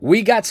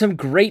We got some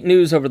great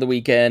news over the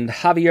weekend.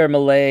 Javier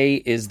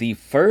Milei is the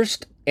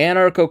first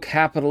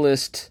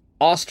anarco-capitalist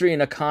Austrian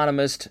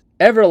economist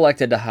ever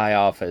elected to high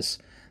office.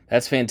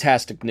 That's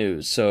fantastic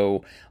news.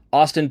 So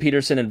Austin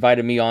Peterson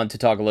invited me on to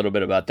talk a little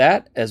bit about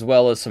that, as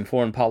well as some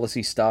foreign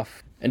policy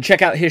stuff. And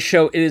check out his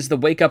show. It is the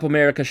Wake Up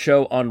America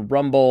show on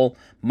Rumble,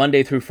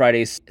 Monday through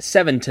Fridays,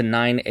 7 to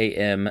 9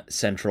 a.m.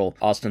 Central.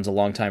 Austin's a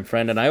longtime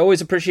friend, and I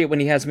always appreciate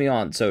when he has me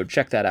on, so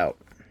check that out.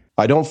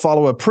 I don't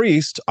follow a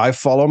priest, I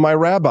follow my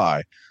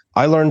rabbi.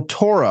 I learned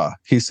Torah,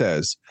 he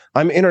says.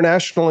 I'm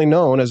internationally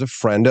known as a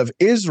friend of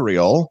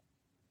Israel.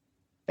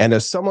 And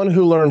as someone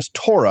who learns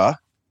Torah,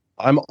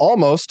 I'm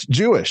almost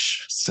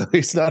Jewish. So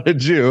he's not a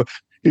Jew,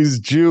 he's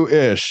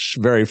Jewish.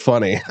 Very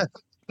funny.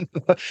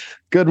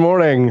 Good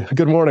morning.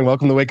 Good morning.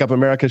 Welcome to the Wake Up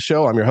America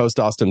show. I'm your host,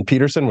 Austin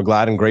Peterson. We're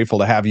glad and grateful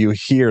to have you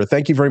here.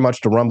 Thank you very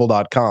much to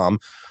rumble.com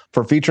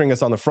for featuring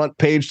us on the front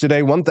page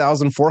today.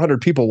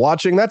 1,400 people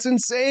watching. That's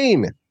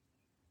insane.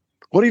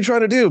 What are you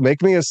trying to do?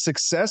 Make me a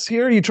success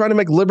here? Are you trying to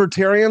make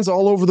libertarians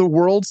all over the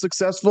world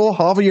successful?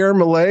 Javier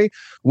Milei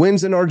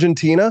wins in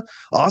Argentina.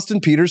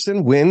 Austin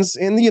Peterson wins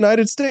in the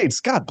United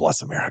States. God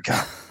bless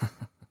America. I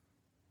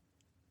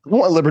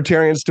want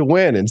libertarians to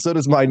win, and so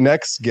does my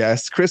next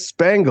guest, Chris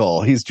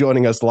Spangle. He's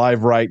joining us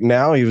live right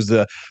now. He was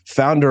the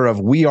founder of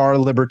We Are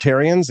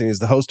Libertarians, and he's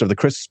the host of the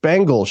Chris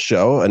Spangle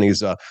Show, and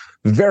he's a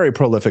very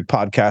prolific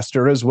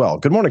podcaster as well.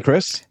 Good morning,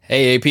 Chris.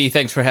 Hey, AP.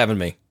 Thanks for having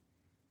me.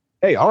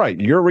 Hey, all right.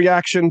 Your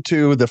reaction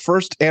to the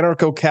first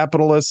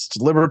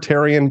anarcho-capitalist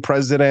libertarian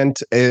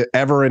president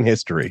ever in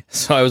history.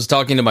 So I was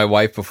talking to my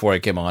wife before I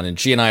came on, and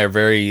she and I are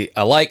very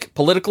alike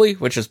politically,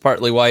 which is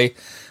partly why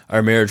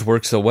our marriage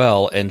works so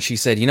well. And she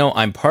said,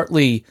 I'm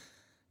partly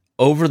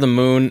over the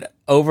moon,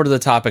 over the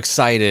top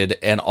excited,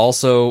 and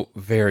also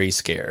very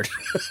scared.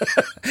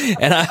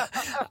 And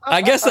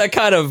I guess that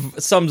kind of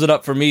sums it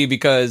up for me,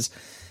 because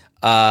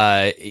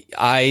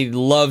I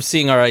love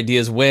seeing our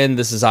ideas win.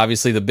 This is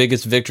obviously the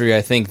biggest victory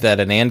I think that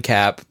an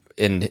ANCAP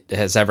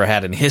has ever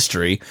had in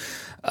history.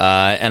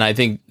 And I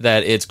think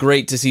that it's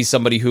great to see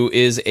somebody who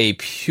is a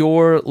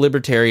pure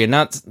libertarian,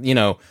 not,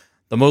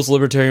 the most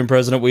libertarian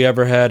president we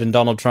ever had in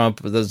Donald Trump.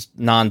 That's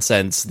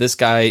nonsense. This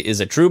guy is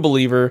a true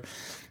believer,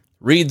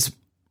 reads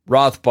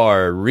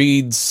Rothbard,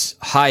 reads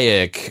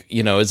Hayek,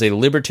 is a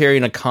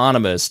libertarian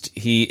economist.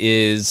 He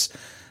is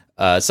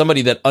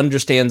somebody that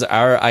understands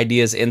our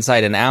ideas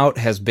inside and out,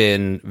 has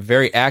been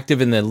very active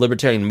in the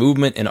libertarian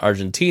movement in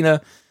Argentina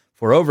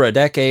for over a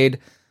decade.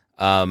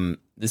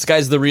 This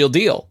guy's the real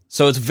deal.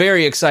 So it's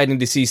very exciting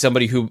to see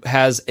somebody who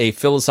has a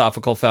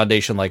philosophical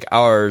foundation like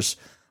ours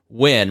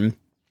win.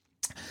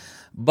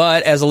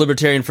 But as a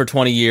libertarian for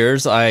 20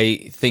 years, I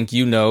think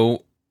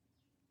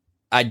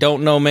I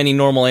don't know many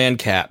normal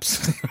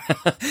ANCAPs.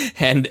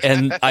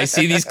 and I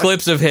see these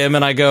clips of him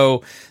and I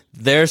go,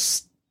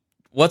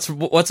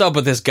 What's up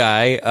with this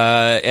guy?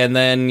 And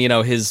then,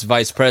 his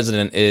vice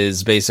president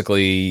is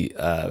basically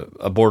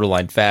a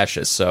borderline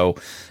fascist,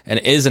 and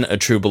isn't a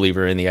true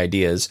believer in the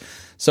ideas.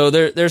 So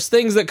there's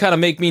things that kind of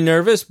make me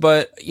nervous,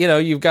 but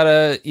you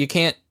gotta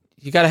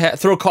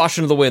throw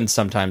caution to the wind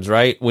sometimes,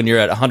 right? When you're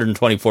at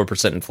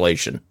 124%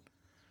 inflation.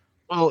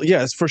 Well,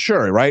 yes, for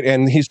sure, right?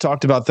 And he's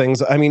talked about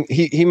things. I mean,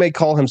 he may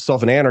call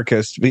himself an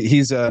anarchist. But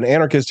he's an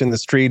anarchist in the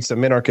streets, a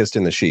minarchist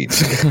in the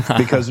sheets,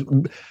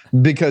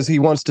 because he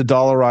wants to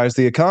dollarize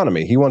the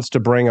economy. He wants to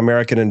bring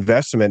American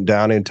investment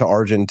down into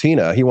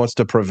Argentina. He wants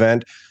to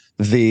prevent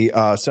the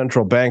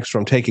central banks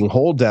from taking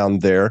hold down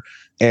there,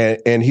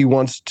 and he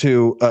wants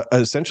to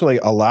essentially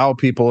allow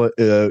people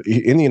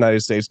in the United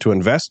States to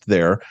invest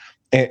there.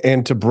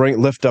 And to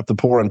lift up the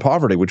poor and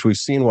poverty, which we've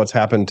seen what's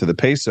happened to the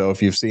peso.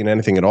 If you've seen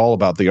anything at all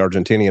about the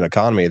Argentinian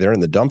economy, they're in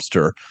the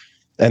dumpster.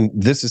 And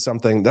this is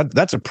something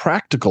that's a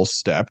practical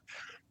step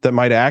that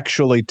might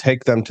actually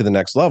take them to the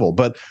next level.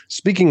 But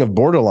speaking of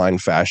borderline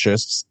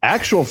fascists,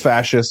 actual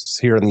fascists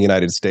here in the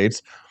United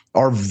States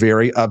are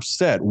very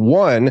upset.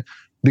 One,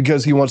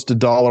 because he wants to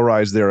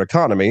dollarize their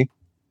economy.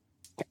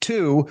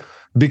 Two,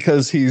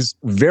 because he's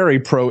very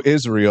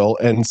pro-Israel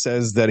and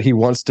says that he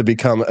wants to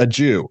become a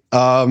Jew.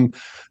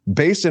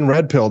 Based in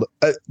red pilled,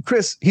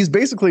 Chris, he's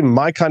basically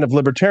my kind of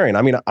libertarian.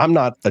 I mean, I'm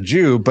not a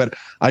Jew, but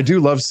I do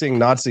love seeing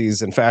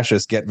Nazis and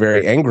fascists get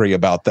very angry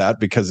about that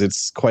because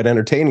it's quite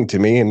entertaining to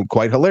me and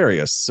quite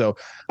hilarious. So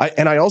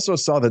I also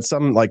saw that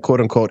some quote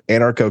unquote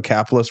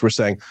anarcho-capitalists were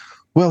saying,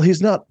 well,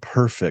 he's not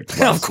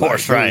perfect. Of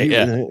course, right?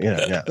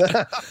 Yeah.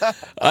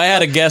 I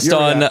had a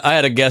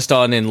guest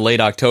on in late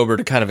October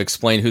to kind of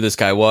explain who this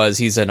guy was.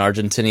 He's an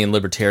Argentinian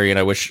libertarian.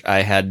 I wish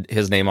I had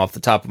his name off the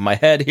top of my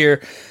head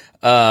here.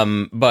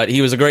 But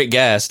he was a great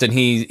guest, and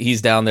he's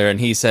down there, and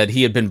he said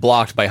he had been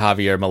blocked by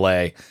Javier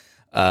Milei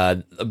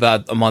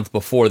about a month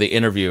before the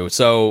interview.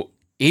 So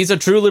he's a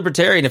true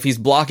libertarian if he's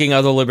blocking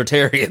other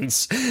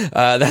libertarians.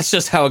 That's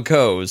just how it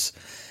goes.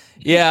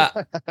 Yeah,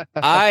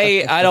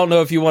 I don't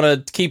know if you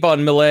want to keep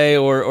on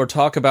Milei or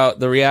talk about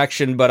the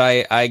reaction, but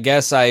I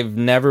guess I've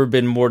never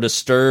been more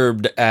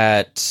disturbed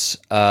at.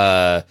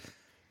 I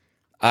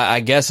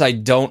guess I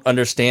don't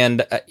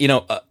understand.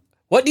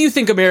 What do you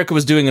think America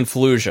was doing in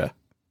Fallujah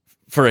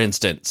for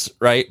instance,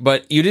 right?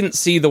 But you didn't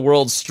see the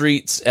world's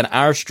streets and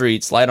our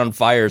streets light on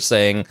fire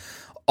saying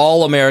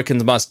all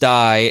Americans must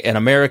die, and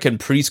American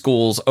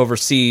preschools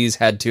overseas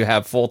had to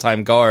have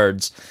full-time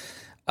guards.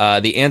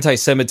 The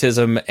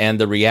anti-Semitism and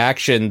the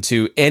reaction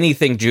to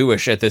anything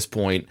Jewish at this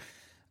point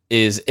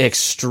is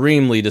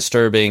extremely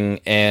disturbing.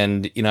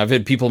 And, I've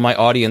had people in my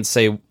audience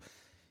say,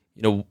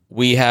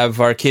 we have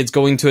our kids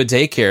going to a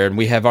daycare and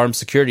we have armed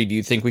security. Do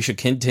you think we should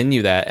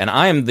continue that? And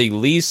I'm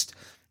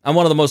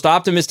one of the most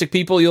optimistic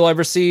people you'll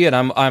ever see. And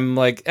I'm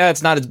like,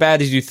 it's not as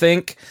bad as you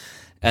think.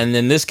 And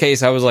in this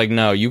case, I was like,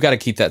 no, you got to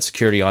keep that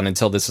security on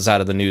until this is out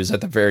of the news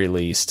at the very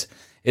least.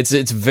 It's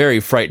very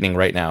frightening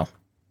right now.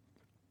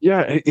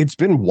 Yeah, it's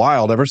been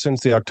wild ever since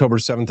the October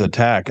 7th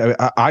attack.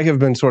 I have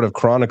been sort of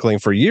chronicling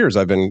for years.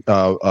 I've been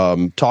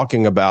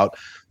talking about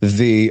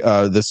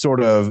the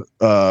sort of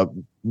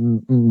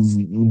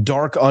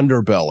dark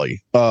underbelly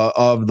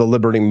of the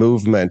liberty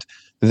movement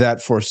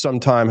that for some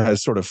time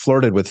has sort of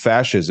flirted with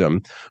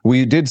fascism.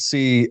 We did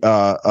see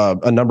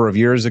a number of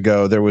years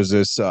ago, there was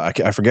this,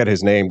 I forget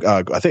his name,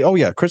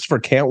 Christopher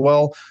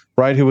Cantwell,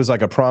 right, who was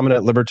like a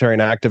prominent libertarian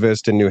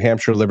activist in New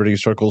Hampshire liberty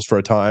circles for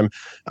a time.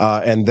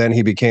 And then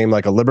he became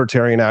like a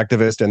libertarian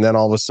activist. And then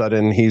all of a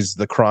sudden he's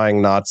the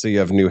crying Nazi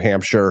of New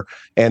Hampshire.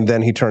 And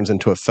then he turns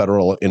into a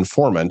federal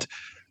informant.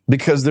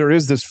 Because there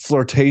is this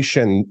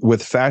flirtation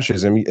with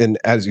fascism. And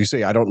as you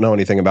say, I don't know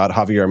anything about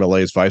Javier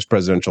Milei's vice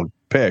presidential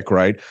pick,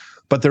 right?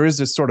 But there is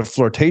this sort of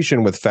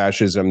flirtation with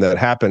fascism that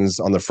happens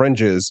on the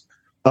fringes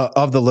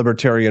of the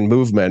libertarian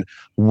movement,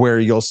 where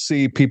you'll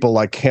see people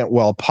like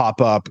Cantwell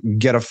pop up,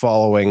 get a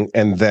following,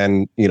 and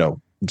then,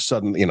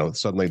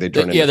 suddenly they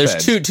turn into there's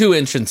feds. two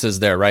instances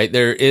there, right?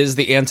 There is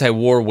the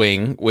anti-war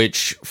wing,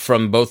 which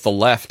from both the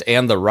left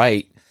and the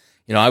right,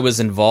 I was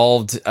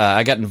involved.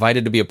 I got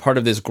invited to be a part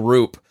of this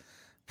group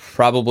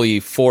probably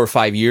 4 or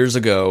 5 years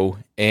ago,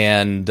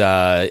 and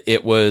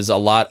it was a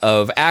lot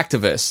of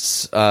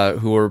activists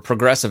who were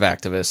progressive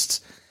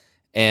activists,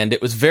 and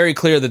it was very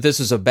clear that this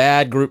is a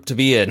bad group to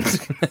be in.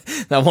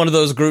 Now, one of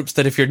those groups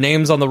that if your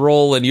name's on the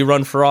roll and you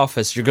run for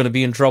office, you're going to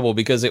be in trouble,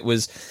 because it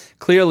was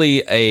clearly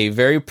a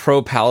very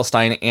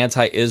pro-Palestine,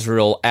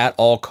 anti-Israel, at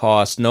all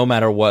costs, no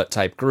matter what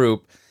type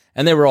group,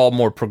 and they were all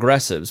more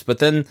progressives. But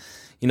then,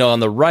 on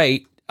the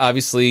right,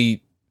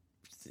 obviously,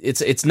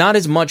 it's not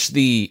as much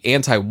the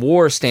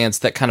anti-war stance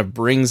that kind of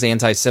brings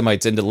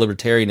anti-Semites into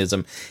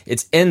libertarianism.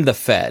 It's in the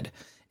Fed.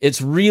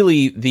 It's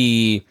really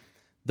the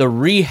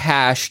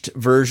rehashed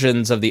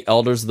versions of the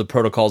Elders of the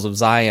Protocols of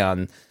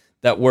Zion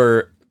that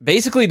were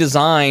basically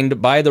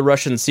designed by the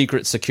Russian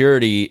secret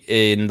security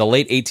in the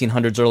late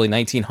 1800s, early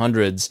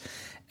 1900s,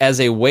 as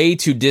a way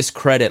to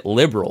discredit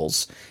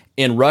liberals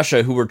in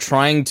Russia who were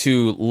trying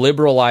to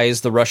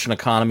liberalize the Russian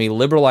economy,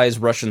 liberalize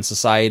Russian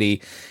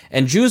society,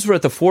 and Jews were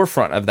at the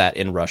forefront of that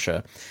in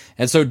Russia.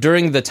 And so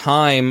during the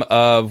time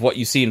of what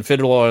you see in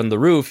Fiddler on the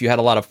Roof, you had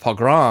a lot of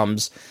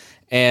pogroms,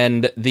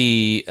 and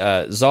the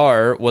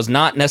Tsar was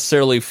not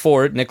necessarily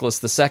for it,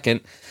 Nicholas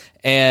II,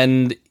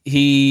 and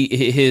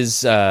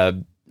his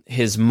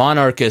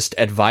monarchist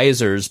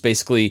advisors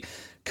basically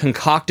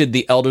concocted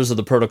the Elders of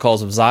the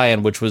Protocols of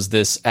Zion, which was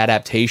this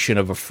adaptation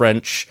of a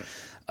French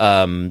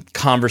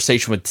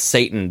conversation with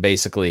Satan,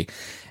 basically.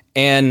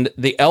 And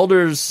the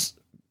Elders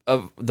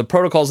of the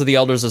Protocols of the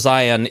Elders of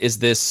Zion is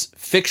this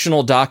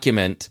fictional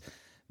document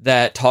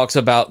that talks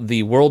about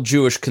the world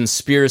Jewish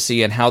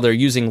conspiracy and how they're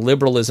using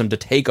liberalism to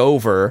take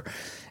over.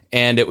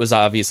 And it was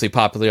obviously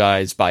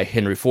popularized by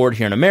Henry Ford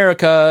here in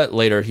America.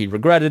 Later, he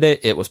regretted it.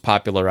 It was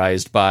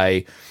popularized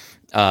by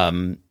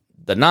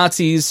the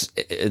Nazis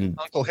and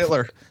Uncle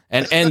Hitler.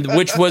 And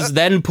which was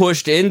then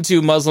pushed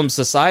into Muslim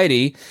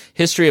society.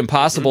 History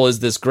Impossible is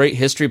this great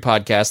history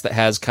podcast that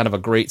has kind of a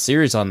great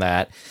series on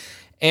that.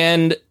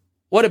 And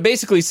what it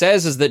basically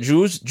says is that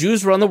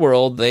Jews run the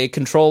world. They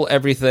control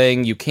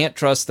everything. You can't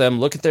trust them.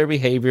 Look at their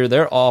behavior.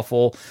 They're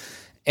awful.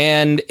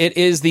 And it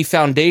is the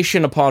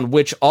foundation upon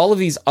which all of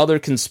these other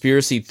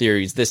conspiracy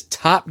theories, this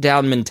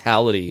top-down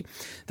mentality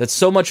that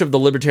so much of the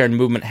libertarian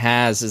movement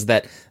has, is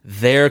that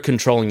they're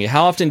controlling you.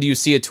 How often do you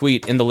see a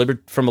tweet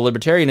from a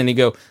libertarian and you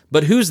go,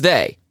 but who's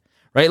they?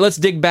 Right? Let's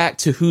dig back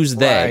to who's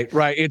they.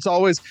 Right. It's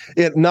always,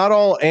 not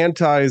all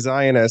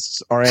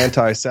anti-Zionists are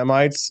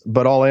anti-Semites,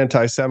 but all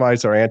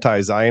anti-Semites are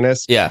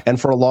anti-Zionists. Yeah. And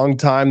for a long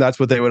time,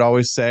 that's what they would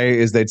always say,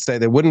 is they'd say,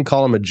 they wouldn't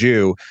call him a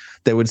Jew.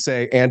 They would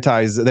say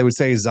they would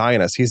say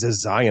Zionist. He's a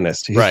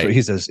Zionist.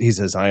 He's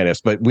a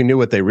Zionist. But we knew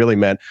what they really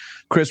meant.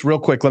 Chris, real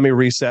quick, let me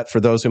reset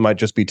for those who might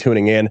just be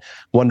tuning in,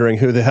 wondering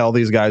who the hell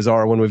these guys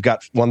are. When we've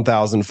got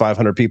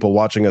 1,500 people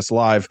watching us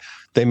live,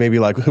 they may be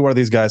like, who are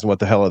these guys and what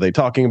the hell are they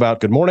talking about?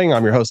 Good morning.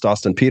 I'm your host,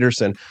 Austin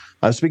Peterson.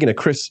 I'm speaking to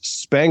Chris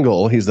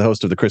Spangle. He's the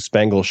host of the Chris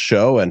Spangle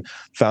Show and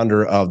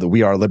founder of the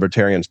We Are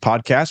Libertarians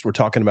podcast. We're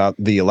talking about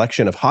the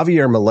election of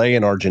Javier Milei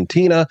in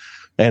Argentina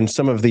and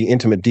some of the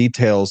intimate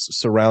details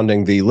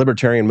surrounding the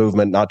libertarian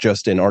movement, not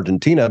just in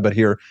Argentina, but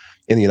here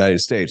in the United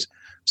States.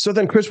 So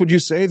then, Chris, would you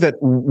say that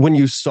when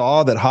you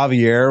saw that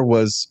Javier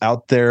was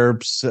out there,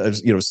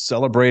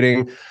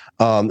 celebrating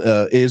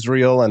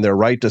Israel and their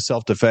right to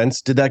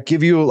self-defense, did that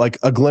give you like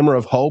a glimmer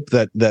of hope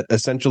that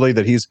essentially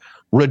that he's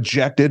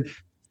rejected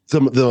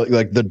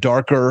the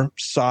darker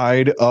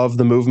side of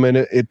the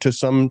movement to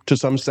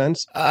some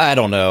sense? I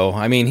don't know.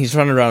 I mean, he's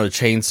running around with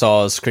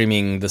chainsaws,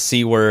 screaming the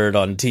C word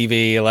on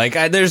TV. Like,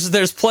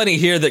 there's plenty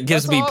here that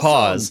gives me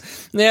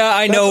pause. Yeah,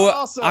 I know.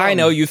 Awesome. I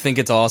know you think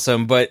it's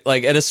awesome, but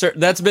like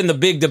that's been the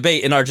big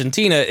debate in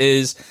Argentina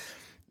is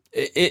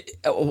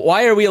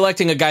why are we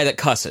electing a guy that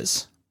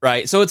cusses?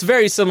 Right. So it's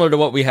very similar to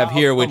what we have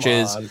here, which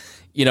is,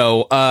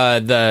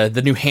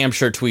 the New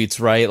Hampshire tweets,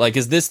 right? Like,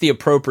 is this the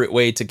appropriate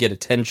way to get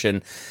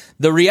attention?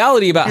 The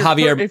reality about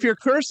Javier... If you're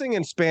cursing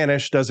in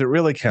Spanish, does it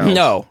really count?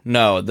 No.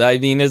 I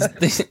mean,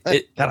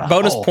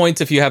 bonus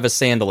points if you have a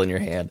sandal in your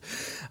hand.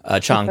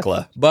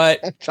 Chancla.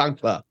 But...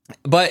 Chancla.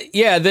 But,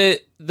 yeah,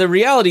 the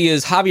reality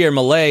is Javier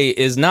Milei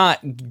is not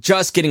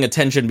just getting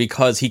attention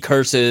because he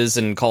curses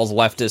and calls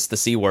leftists the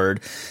C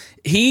word.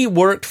 He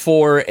worked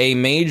for a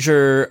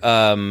major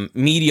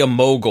media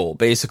mogul,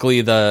 basically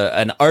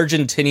an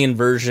Argentinian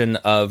version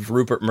of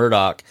Rupert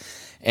Murdoch.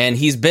 And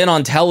he's been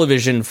on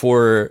television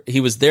he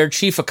was their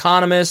chief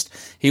economist.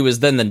 He was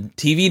then the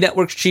TV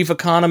network's chief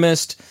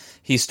economist.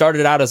 He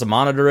started out as a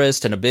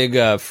monetarist and a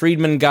big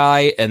Friedman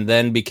guy, and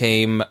then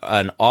became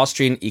an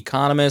Austrian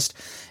economist.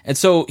 And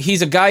so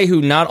he's a guy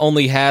who not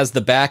only has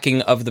the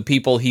backing of the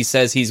people he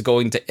says he's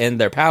going to end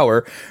their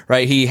power,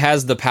 right? He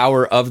has the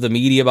power of the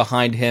media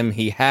behind him.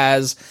 He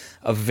has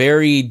a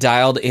very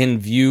dialed in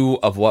view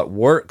of what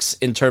works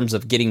in terms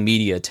of getting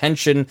media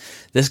attention.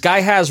 This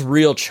guy has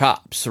real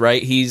chops, right?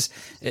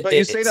 But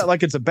you say that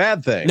like it's a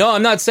bad thing. No,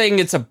 I'm not saying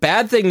it's a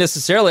bad thing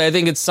necessarily. I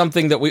think it's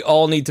something that we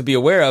all need to be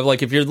aware of.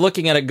 Like, if you're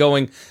looking at it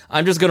going,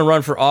 I'm just going to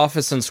run for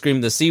office and scream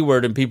the C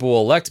word and people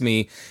will elect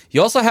me,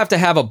 you also have to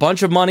have a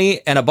bunch of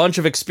money and a bunch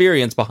of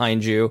experience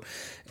behind you.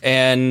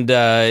 And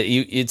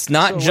it's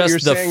not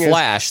just the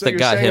flash that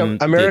got him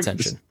the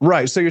attention.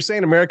 Right. So you're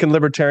saying American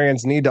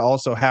libertarians need to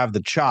also have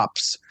the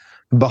chops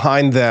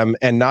behind them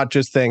and not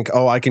just think,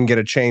 oh, I can get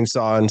a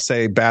chainsaw and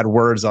say bad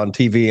words on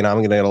TV and I'm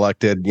going to get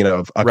elected,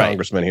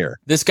 congressman here.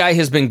 This guy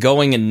has been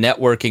going and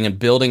networking and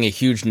building a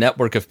huge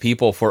network of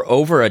people for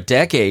over a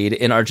decade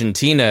in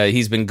Argentina.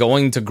 He's been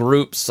going to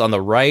groups on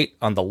the right,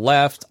 on the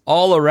left,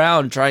 all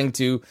around trying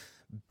to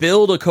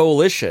build a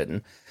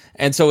coalition.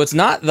 And so it's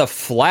not the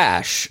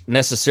flash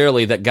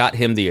necessarily that got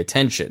him the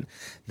attention.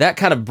 That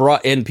kind of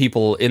brought in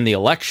people in the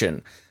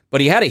election.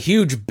 But he had a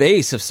huge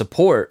base of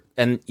support.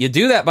 And you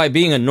do that by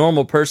being a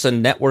normal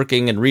person,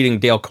 networking and reading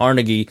Dale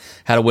Carnegie,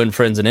 How to Win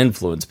Friends and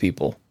Influence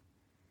People.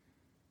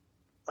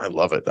 I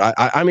love it.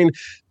 I mean,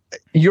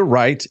 you're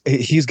right.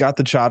 He's got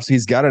the chops.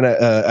 He's got an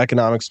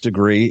economics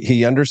degree.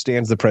 He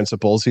understands the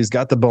principles. He's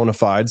got the bona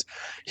fides.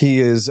 He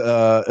is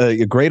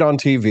great on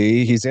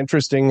TV. He's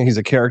interesting. He's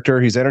a character.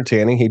 He's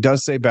entertaining. He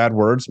does say bad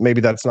words.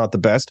 Maybe that's not the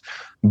best,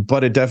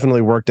 but it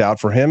definitely worked out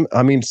for him.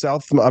 I mean,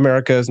 South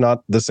America is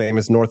not the same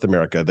as North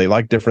America. They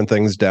like different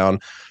things down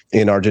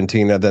in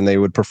Argentina than they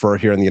would prefer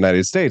here in the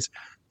United States.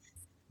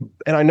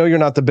 And I know you're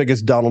not the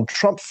biggest Donald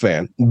Trump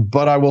fan,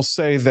 but I will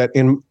say that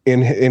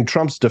in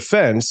Trump's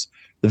defense,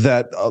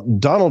 that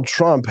Donald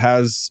Trump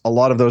has a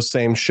lot of those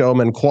same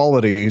showman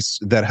qualities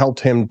that helped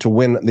him to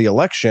win the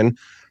election.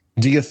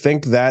 Do you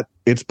think that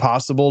it's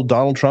possible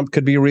Donald Trump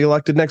could be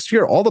reelected next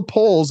year? All the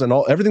polls and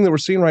everything that we're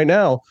seeing right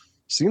now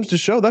seems to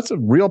show that's a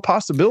real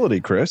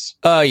possibility, Chris.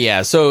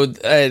 Yeah. So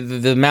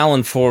the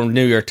malinformed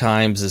New York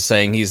Times is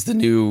saying he's the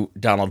new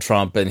Donald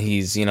Trump, and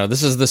he's,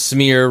 this is the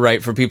smear,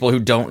 right, for people who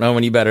don't know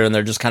any better and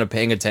they're just kind of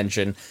paying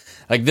attention.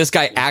 Like, this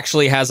guy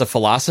actually has a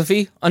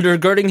philosophy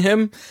undergirding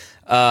him.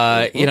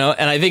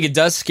 And I think it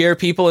does scare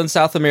people in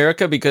South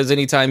America because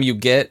anytime you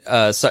get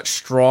such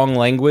strong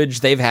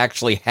language, they've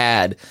actually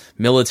had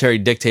military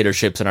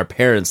dictatorships in our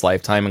parents'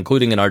 lifetime,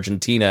 including in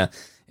Argentina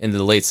in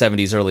the late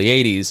 70s, early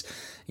 80s.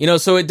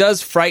 So it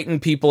does frighten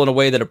people in a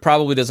way that it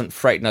probably doesn't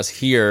frighten us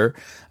here.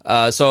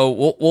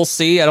 So we'll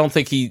see. I don't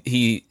think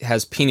he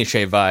has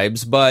Pinochet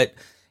vibes, but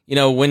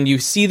when you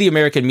see the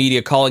American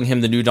media calling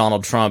him the new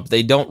Donald Trump,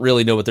 they don't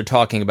really know what they're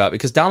talking about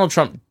because Donald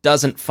Trump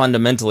doesn't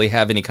fundamentally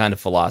have any kind of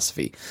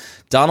philosophy.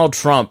 Donald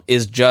Trump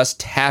is just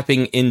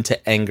tapping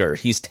into anger.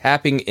 He's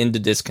tapping into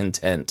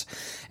discontent.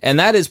 And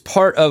that is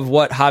part of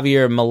what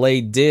Javier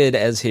Milei did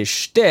as his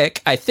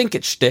shtick. I think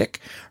it's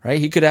shtick, right?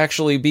 He could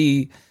actually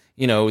be,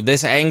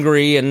 this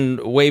angry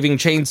and waving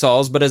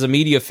chainsaws, but as a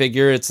media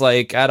figure, it's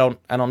like, I don't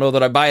know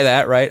that I buy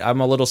that, right?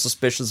 I'm a little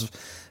suspicious of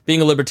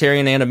being a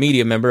libertarian and a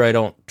media member. I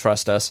don't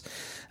trust us.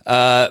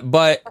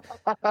 But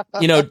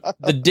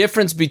the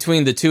difference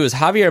between the two is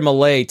Javier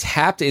Milei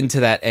tapped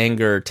into that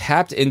anger,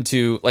 tapped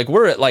into, like,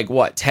 we're at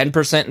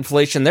 10%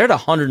 inflation. They're at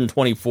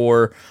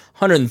 124,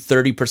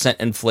 130%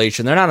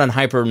 inflation. They're not on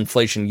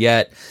hyperinflation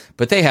yet,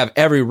 but they have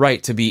every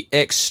right to be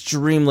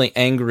extremely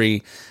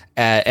angry.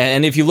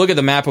 And if you look at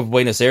the map of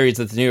Buenos Aires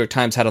that the New York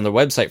Times had on their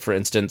website, for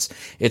instance,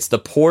 it's the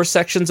poor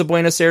sections of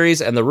Buenos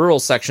Aires and the rural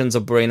sections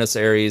of Buenos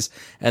Aires.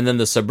 And then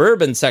the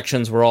suburban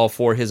sections were all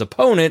for his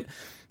opponent,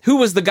 who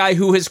was the guy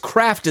who has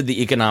crafted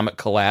the economic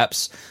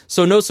collapse.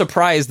 So no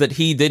surprise that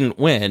he didn't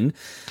win.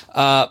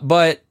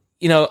 But,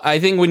 I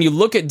think when you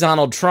look at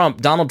Donald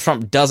Trump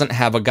doesn't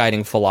have a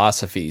guiding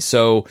philosophy.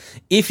 So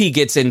if he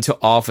gets into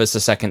office a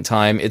second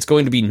time, it's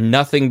going to be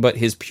nothing but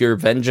his pure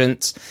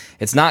vengeance.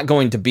 It's not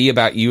going to be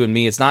about you and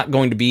me. It's not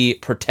going to be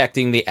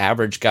protecting the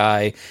average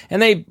guy.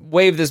 And they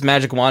wave this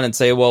magic wand and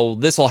say, well,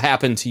 this will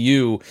happen to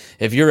you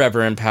if you're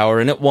ever in power.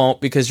 And it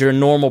won't, because you're a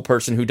normal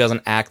person who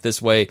doesn't act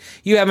this way.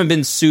 You haven't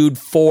been sued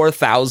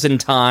 4,000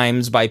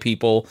 times by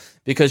people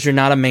because you're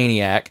not a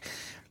maniac.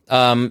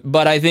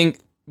 But I think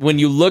when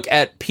you look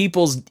at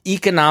people's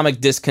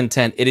economic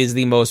discontent, it is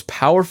the most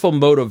powerful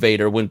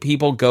motivator when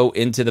people go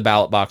into the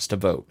ballot box to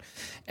vote.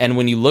 And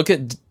when you look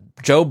at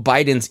Joe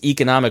Biden's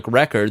economic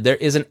record, there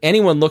isn't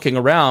anyone looking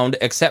around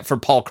except for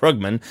Paul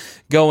Krugman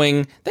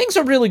going, things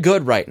are really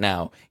good right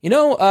now.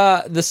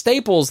 The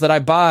staples that I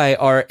buy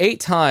are 8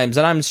 times,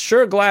 and I'm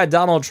sure glad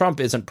Donald Trump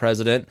isn't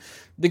president,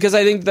 because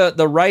I think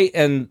the right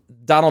and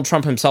Donald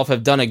Trump himself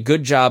have done a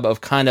good job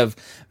of kind of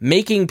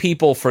making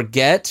people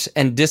forget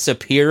and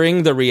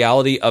disappearing the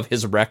reality of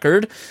his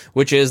record,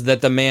 which is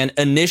that the man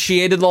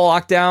initiated the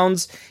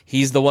lockdowns.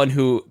 He's the one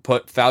who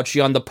put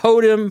Fauci on the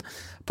podium.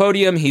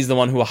 He's the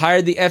one who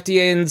hired the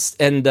FDA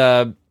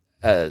and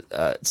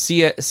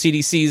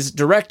CDC's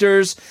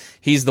directors.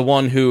 He's the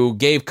one who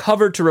gave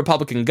cover to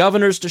Republican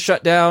governors to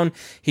shut down.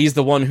 He's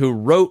the one who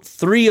wrote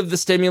 3 of the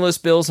stimulus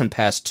bills and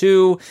passed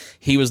 2.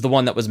 He was the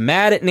one that was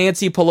mad at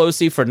Nancy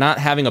Pelosi for not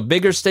having a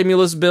bigger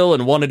stimulus bill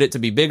and wanted it to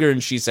be bigger,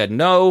 and she said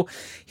no.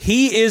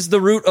 He is the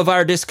root of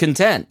our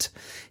discontent.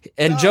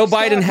 And Joe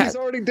Biden he's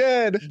already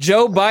dead.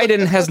 Joe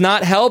Biden has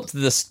not helped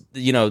this.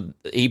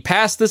 He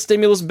passed the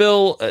stimulus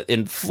bill.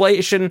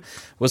 Inflation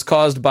was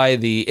caused by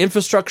the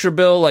infrastructure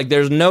bill. Like,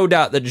 there's no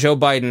doubt that Joe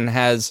Biden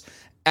has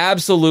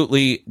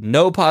absolutely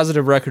no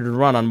positive record to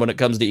run on when it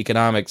comes to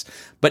economics,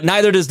 but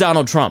neither does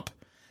Donald Trump.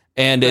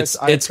 And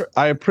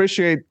I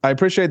appreciate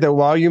that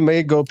while you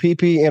may go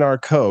pee-pee in our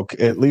Coke,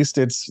 at least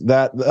it's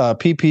that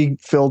pee-pee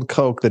filled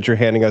Coke that you're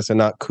handing us and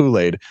not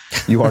Kool-Aid.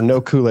 You are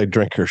no Kool-Aid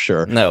drinker,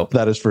 sure. No.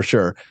 That is for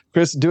sure.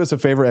 Chris, do us a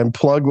favor and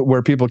plug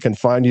where people can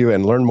find you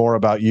and learn more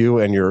about you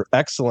and your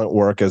excellent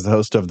work as the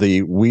host of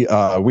the We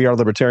Are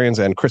Libertarians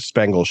and Chris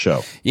Spangle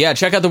Show. Yeah,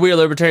 check out the We Are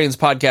Libertarians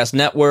podcast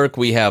network.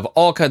 We have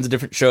all kinds of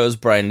different shows.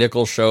 Brian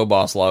Nichols Show,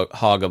 Boss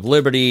Hog of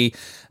Liberty,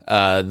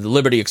 the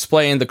Liberty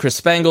Explained, the Chris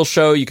Spangle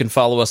Show. You can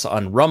follow us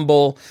on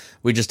Rumble.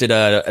 We just did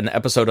an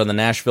episode on the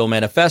Nashville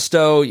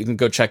Manifesto. You can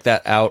go check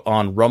that out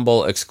on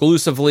Rumble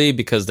exclusively,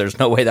 because there's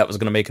no way that was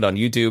going to make it on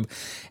YouTube.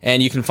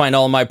 And you can find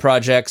all of my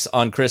projects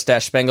on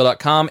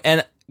chris-spangle.com.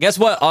 And guess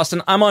what,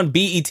 Austin? I'm on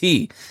BET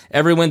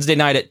every Wednesday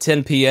night at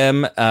 10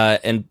 p.m.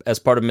 And as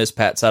part of Miss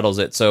Pat Settles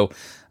It. So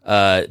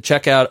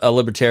check out A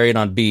Libertarian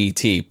on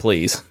BET,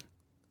 please.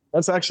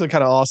 That's actually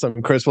kind of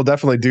awesome, Chris. We'll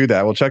definitely do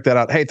that. We'll check that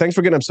out. Hey, thanks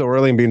for getting up so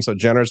early and being so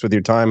generous with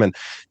your time and,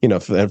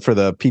 for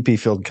the pee-pee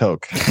filled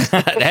Coke.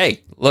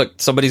 Hey, look,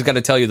 somebody's got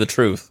to tell you the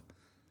truth.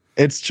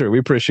 It's true. We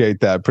appreciate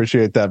that.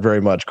 Appreciate that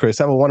very much, Chris.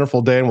 Have a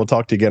wonderful day, and we'll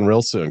talk to you again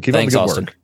real soon. Keep up the good work.